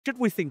should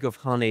we think of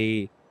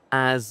honey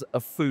as a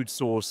food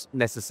source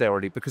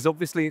necessarily? Because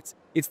obviously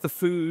it's the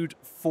food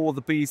for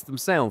the bees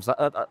themselves.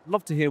 I'd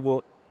love to hear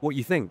what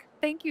you think.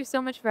 Thank you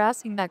so much for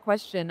asking that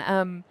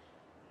question.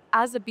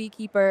 As a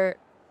beekeeper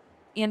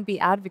and bee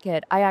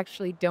advocate, I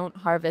actually don't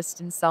harvest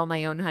and sell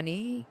my own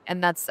honey.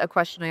 And that's a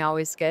question I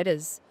always get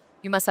is,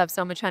 you must have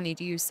so much honey.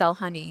 Do you sell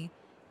honey?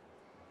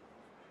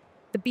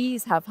 The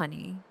bees have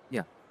honey.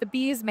 Yeah. The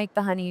bees make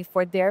the honey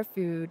for their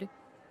food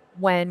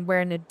when we're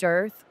in a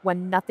dearth,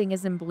 when nothing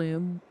is in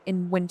bloom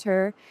in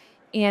winter,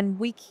 and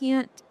we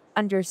can't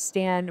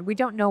understand, we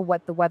don't know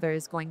what the weather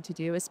is going to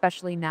do,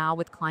 especially now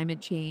with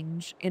climate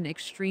change and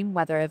extreme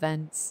weather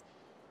events.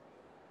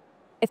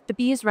 If the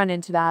bees run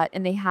into that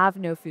and they have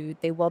no food,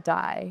 they will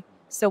die.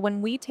 So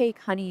when we take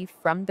honey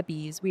from the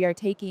bees, we are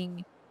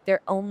taking their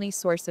only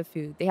source of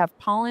food. They have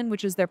pollen,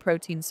 which is their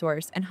protein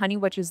source, and honey,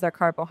 which is their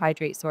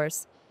carbohydrate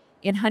source.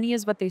 And honey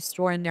is what they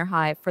store in their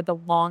hive for the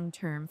long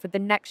term, for the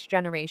next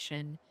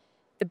generation.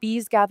 The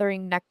bees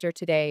gathering nectar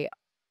today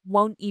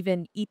won't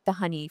even eat the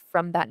honey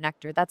from that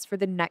nectar. That's for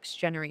the next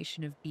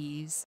generation of bees.